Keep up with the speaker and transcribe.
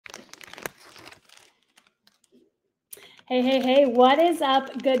Hey, what is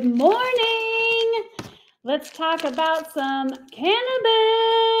up? Good morning. Let's talk about some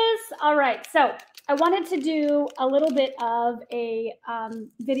cannabis. All right, so I wanted to do a little bit of a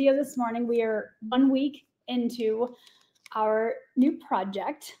video this morning. We are 1 week into our new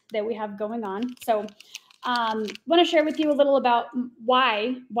project that we have going on. So want to share with you a little about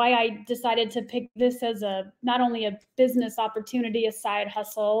why I decided to pick this as not only a business opportunity, a side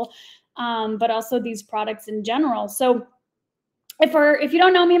hustle, but also these products in general. So if you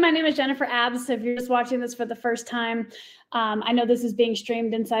don't know me, my name is Jennifer Abbs. So if you're just watching this for the first time, I know this is being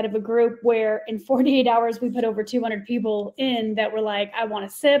streamed inside of a group where in 48 hours, we put over 200 people in that were like, I want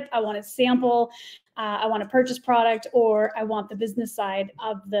to sip, I want to sample, I want to purchase product, or I want the business side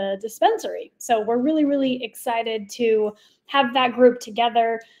of the dispensary. So we're really, really excited to have that group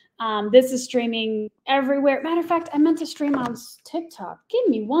together. This is streaming everywhere. Matter of fact, I meant to stream on TikTok. Give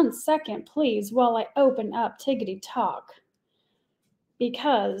me 1 second, please, while I open up Tiggity Talk,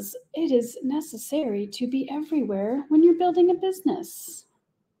 because it is necessary to be everywhere when you're building a business.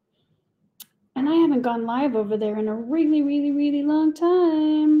 And I haven't gone live over there in a really, really, really long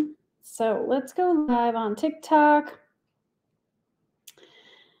time. So let's go live on TikTok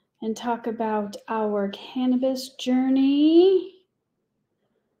and talk about our cannabis journey.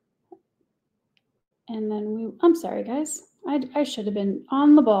 And then I'm sorry, guys. I should have been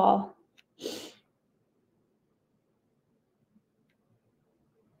on the ball.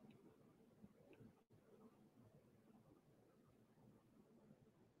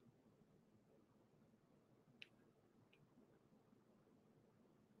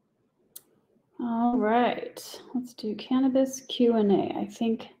 All right, let's do cannabis Q&A. I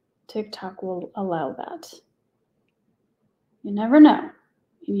think TikTok will allow that. You never know,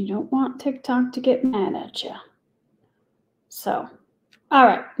 and you don't want TikTok to get mad at you. So, all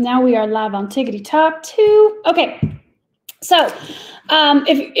right, now we are live on Tiggity Talk too. Okay, so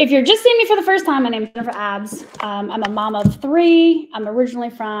if you're just seeing me for the first time, my name is Jennifer Abbs. I'm a mom of 3. I'm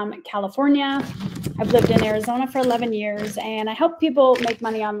originally from California. I've lived in Arizona for 11 years, and I help people make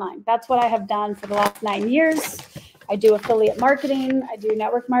money online. That's what I have done for the last 9 years. I do affiliate marketing. I do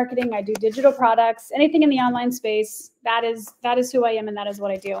network marketing. I do digital products, anything in the online space. That is who I am, and that is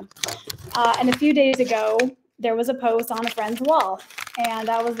what I do. And a few days ago, there was a post on a friend's wall, and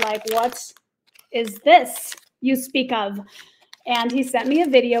I was like, what is this you speak of? And he sent me a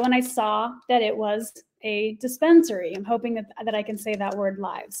video, and I saw that it was a dispensary. I'm hoping that I can say that word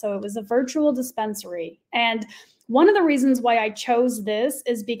live. So it was a virtual dispensary. And one of the reasons why I chose this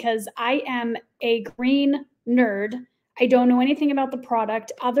is because I am a green nerd. I don't know anything about the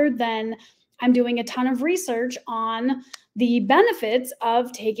product other than I'm doing a ton of research on the benefits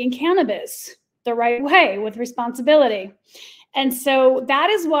of taking cannabis the right way with responsibility. And so that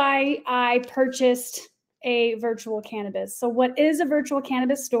is why I purchased a virtual cannabis. So what is a virtual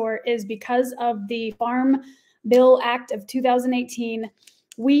cannabis store is because of the Farm Bill Act of 2018,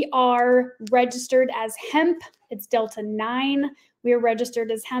 we are registered as hemp. It's Delta 9. We are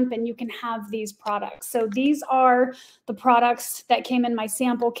registered as hemp, and you can have these products. So these are the products that came in my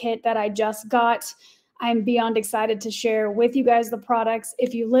sample kit that I just got. I'm beyond excited to share with you guys the products.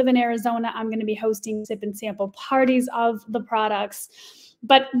 If you live in Arizona, I'm going to be hosting sip and sample parties of the products.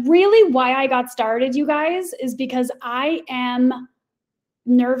 But really why I got started, you guys, is because I am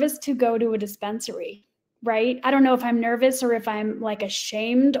nervous to go to a dispensary, right? I don't know if I'm nervous or if I'm like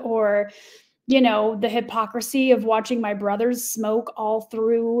ashamed or, you know, the hypocrisy of watching my brothers smoke all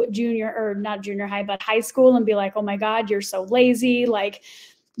through not junior high, but high school and be like, oh my God, you're so lazy. Like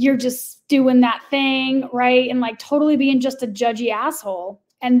you're just doing that thing, right? And like totally being just a judgy asshole.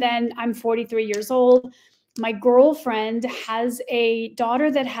 And then I'm 43 years old. My girlfriend has a daughter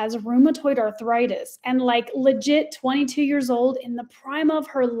that has rheumatoid arthritis and like legit 22 years old in the prime of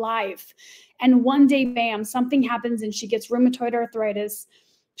her life. And one day, bam, something happens and she gets rheumatoid arthritis.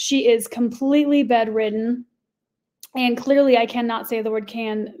 She is completely bedridden. And clearly I cannot say the word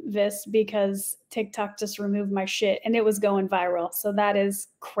canvas because TikTok just removed my shit and it was going viral. So that is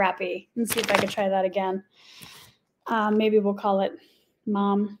crappy. Let's see if I could try that again. Maybe we'll call it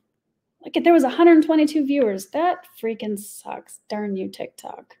Mom. Look at, there was 122 viewers. That freaking sucks. Darn you,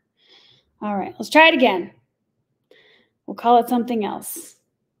 TikTok. All right, let's try it again. We'll call it something else.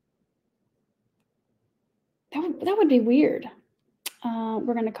 That would be weird.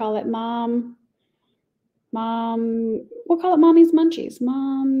 We're going to call it Mom. We'll call it Mommy's Munchies.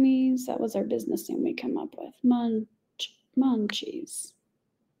 Mommy's, that was our business name we came up with. Munchies.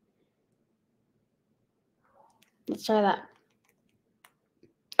 Let's try that.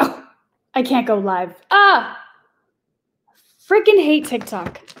 Oh, I can't go live. Freaking hate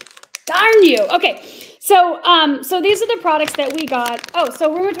TikTok. Darn you. Okay, So these are the products that we got. Oh,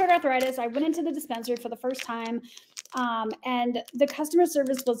 so rheumatoid arthritis. I went into the dispensary for the first time, and the customer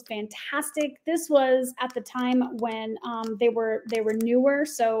service was fantastic. This was at the time when they were newer,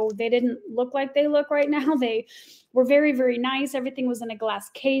 so they didn't look like they look right now. They were very, very nice. Everything was in a glass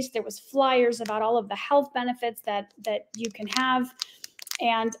case. There was flyers about all of the health benefits that you can have.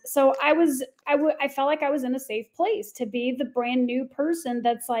 And so I felt like I was in a safe place to be the brand new person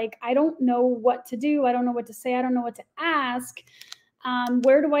that's like, I don't know what to do. I don't know what to say. I don't know what to ask.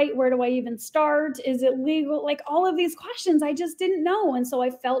 Where do I even start? Is it legal? Like all of these questions, I just didn't know. And so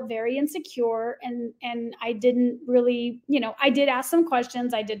I felt very insecure, and I didn't really, I did ask some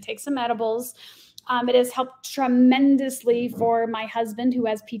questions. I did take some edibles. It has helped tremendously for my husband who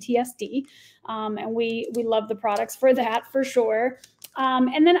has PTSD. And we love the products for that, for sure.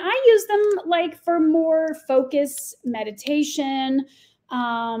 And then I use them like for more focus meditation.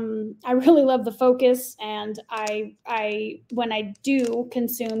 I really love the focus, and I when I do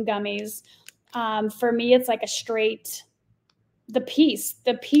consume gummies, for me it's like a straight the peace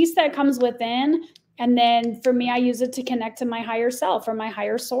that comes within. And then for me, I use it to connect to my higher self or my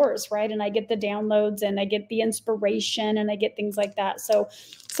higher source, right? And I get the downloads and I get the inspiration and I get things like that. So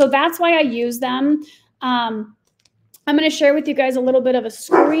that's why I use them. I'm going to share with you guys a little bit of a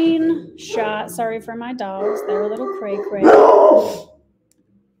screenshot. Sorry for my dogs. They're a little cray-cray.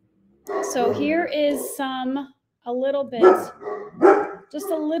 So here is a little bit, just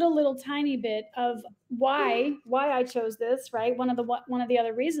a little tiny bit of why I chose this, right? One of the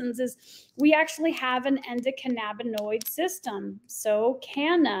other reasons is we actually have an endocannabinoid system. So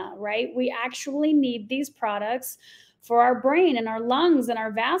canna, right? We actually need these products for our brain and our lungs and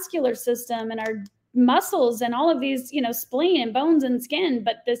our vascular system and our muscles and all of these, spleen and bones and skin.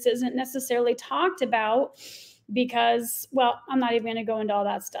 But this isn't necessarily talked about because, well, I'm not even going to go into all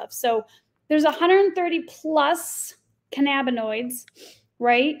that stuff. So there's 130 plus cannabinoids,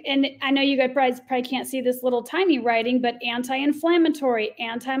 right? And I know you guys probably can't see this little tiny writing, but anti-inflammatory,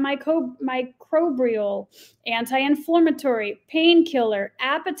 antimicrobial, anti-inflammatory, painkiller,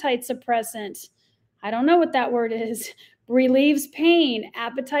 appetite suppressant. I don't know what that word is. Relieves pain,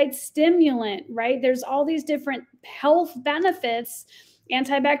 appetite stimulant, right? There's all these different health benefits.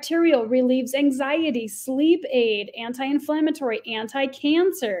 Antibacterial, relieves anxiety, sleep aid, anti-inflammatory,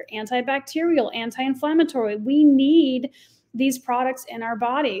 anti-cancer, antibacterial, anti-inflammatory. We need these products in our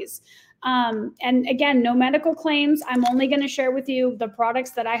bodies. And again, no medical claims. I'm only going to share with you the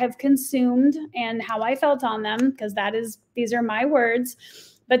products that I have consumed and how I felt on them, because these are my words.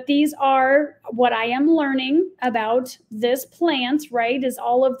 But these are what I am learning about this plant, right? Is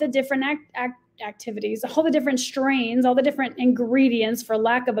all of the different activities, all the different strains, all the different ingredients, for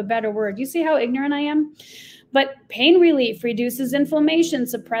lack of a better word. You see how ignorant I am? But pain relief, reduces inflammation,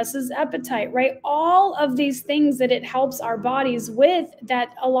 suppresses appetite, right? All of these things that it helps our bodies with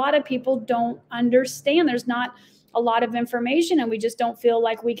that a lot of people don't understand. There's not a lot of information, and we just don't feel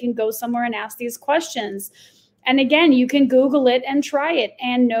like we can go somewhere and ask these questions. And again, you can Google it and try it,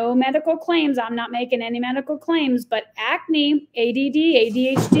 and no medical claims. I'm not making any medical claims, but acne, ADD,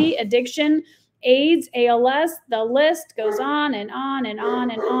 ADHD, addiction, AIDS, ALS, the list goes on and on and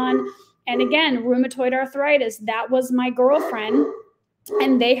on and on. And again, rheumatoid arthritis, that was my girlfriend,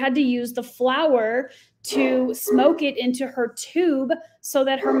 and they had to use the flower to smoke it into her tube so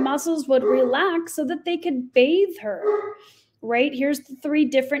that her muscles would relax so that they could bathe her. Right, here's the 3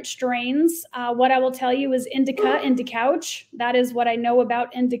 different strains. What I will tell you is indica couch. That is what I know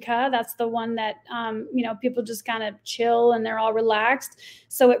about indica. That's the one that, people just kind of chill and they're all relaxed.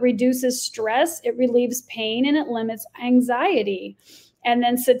 So it reduces stress, it relieves pain, and it limits anxiety. And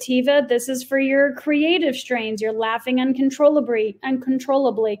then sativa, this is for your creative strains. You're laughing uncontrollably.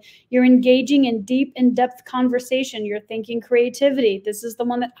 You're engaging in deep, in-depth conversation. You're thinking creativity. This is the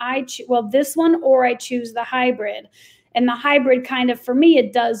one that I choose. Well, this one, or I choose the hybrid. And the hybrid kind of, for me,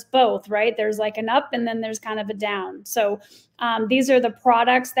 it does both, right? There's like an up and then there's kind of a down. So these are the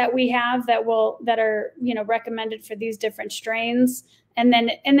products that we have that are, recommended for these different strains. And then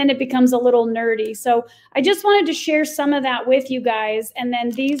it becomes a little nerdy. So I just wanted to share some of that with you guys. And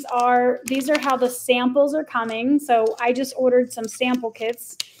then these are how the samples are coming. So I just ordered some sample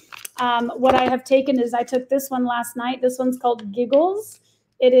kits. What I have taken is I took this one last night. This one's called Giggles.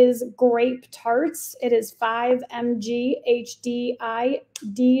 It is grape tarts. It is 5 mg HDI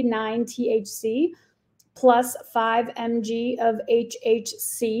D9 THC plus 5 mg of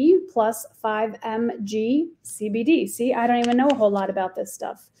HHC plus 5 mg CBD. See, I don't even know a whole lot about this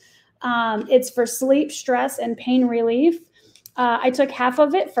stuff. It's for sleep, stress, and pain relief. I took half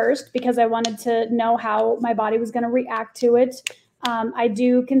of it first because I wanted to know how my body was going to react to it. I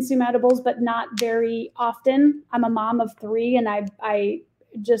do consume edibles, but not very often. I'm a mom of 3, and I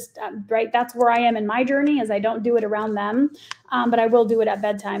just, right, that's where I am in my journey, is I don't do it around them, but I will do it at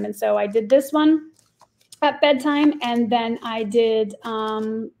bedtime. And so I did this one at bedtime, and then I did,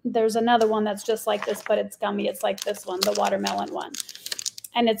 there's another one that's just like this, but it's gummy. It's like this one, the watermelon one,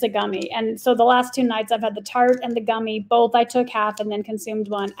 and it's a gummy. And so the last 2 nights I've had the tart and the gummy, both I took half and then consumed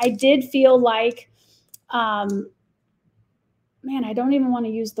one. I did feel like, man, I don't even want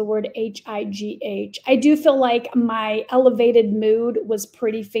to use the word HIGH. I do feel like my elevated mood was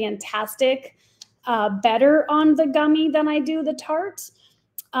pretty fantastic, better on the gummy than I do the tart.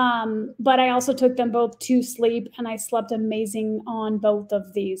 But I also took them both to sleep, and I slept amazing on both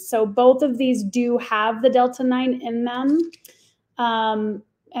of these. So both of these do have the Delta-9 in them.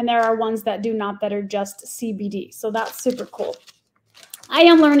 And there are ones that do not, that are just CBD. So that's super cool. I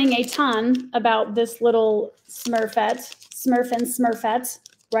am learning a ton about this little Smurf and Smurfette,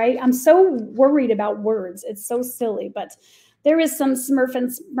 right? I'm so worried about words. It's so silly, but there is some Smurf and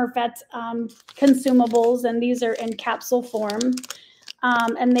Smurfette consumables, and these are in capsule form.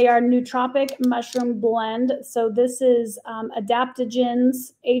 And they are nootropic mushroom blend. So this is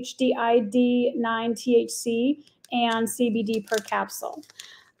adaptogens, HDID, 9 THC, and CBD per capsule.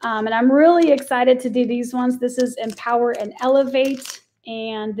 And I'm really excited to do these ones. This is Empower and Elevate,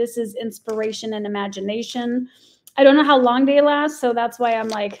 and this is Inspiration and Imagination. I don't know how long they last, so that's why I'm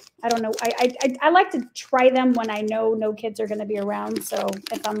like, I don't know. I like to try them when I know no kids are going to be around. So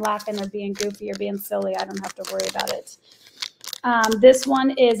if I'm laughing or being goofy or being silly, I don't have to worry about it. This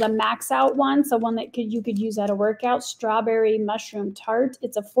one is a max out one, so one that you could use at a workout. Strawberry mushroom tart.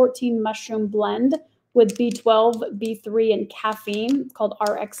 It's a 14 mushroom blend with B12, B3, and caffeine. It's called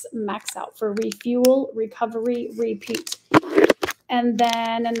RX Max Out for refuel, recovery, repeat. And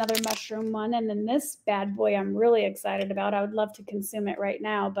then another mushroom one. And then this bad boy I'm really excited about. I would love to consume it right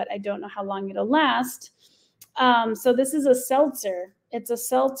now, but I don't know how long it'll last. So this is a seltzer. It's a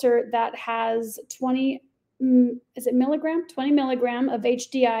seltzer that has 20 milligram of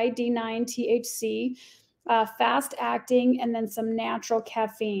HDI, D9, THC, fast acting, and then some natural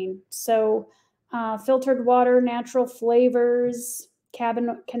caffeine. So filtered water, natural flavors,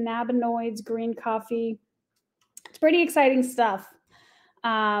 cannabinoids, green coffee. It's pretty exciting stuff.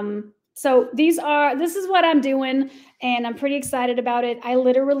 So this is what I'm doing, and I'm pretty excited about it. I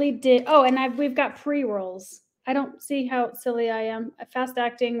literally did. Oh, and we've got pre-rolls. I don't see how silly I am. A fast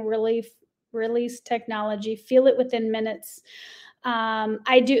acting release technology. Feel it within minutes.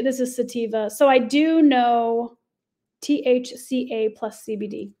 This is sativa. So I do know THCA plus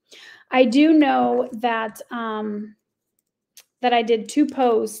CBD. I do know that, that I did 2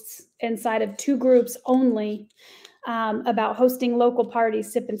 posts inside of 2 groups only, about hosting local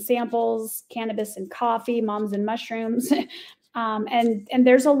parties, sipping samples, cannabis and coffee, moms and mushrooms. And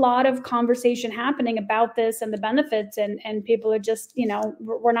there's a lot of conversation happening about this and the benefits, and people are just, you know,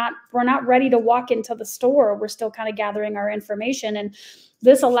 we're not ready to walk into the store. We're still kind of gathering our information, and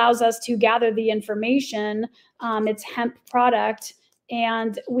this allows us to gather the information. It's hemp product,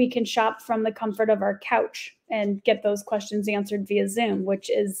 and we can shop from the comfort of our couch and get those questions answered via Zoom, which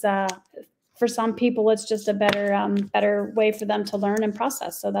is, for some people, it's just a better way for them to learn and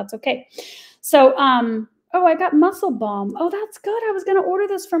process. So that's okay. So, oh, I got muscle balm. Oh, that's good. I was going to order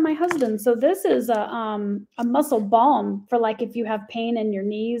this for my husband. So this is a muscle balm for, like, if you have pain in your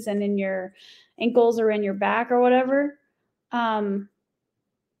knees and in your ankles or in your back or whatever.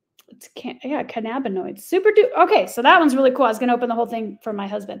 Cannabinoids. Super duper. Okay, so that one's really cool. I was going to open the whole thing for my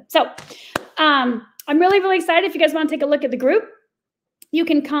husband. So I'm really, really excited. If you guys want to take a look at the group, you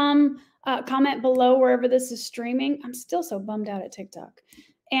can come comment below wherever this is streaming. I'm still so bummed out at TikTok.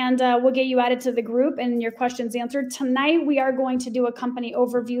 And we'll get you added to the group and your questions answered. Tonight, we are going to do a company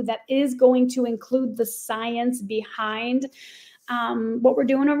overview that is going to include the science behind what we're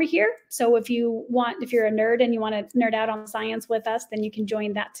doing over here. So if you're a nerd and you want to nerd out on science with us, then you can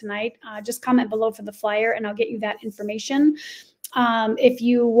join that tonight. Just comment below for the flyer and I'll get you that information. If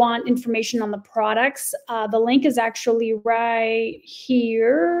you want information on the products, the link is actually right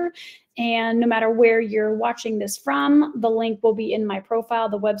here. And no matter where you're watching this from, the link will be in my profile.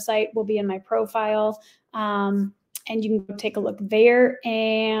 The website will be in my profile. And you can go take a look there,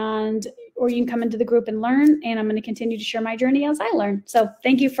 or you can come into the group and learn. And I'm going to continue to share my journey as I learn. So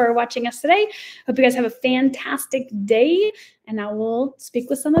thank you for watching us today. Hope you guys have a fantastic day, and I will speak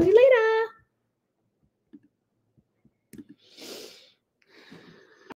with some of you later.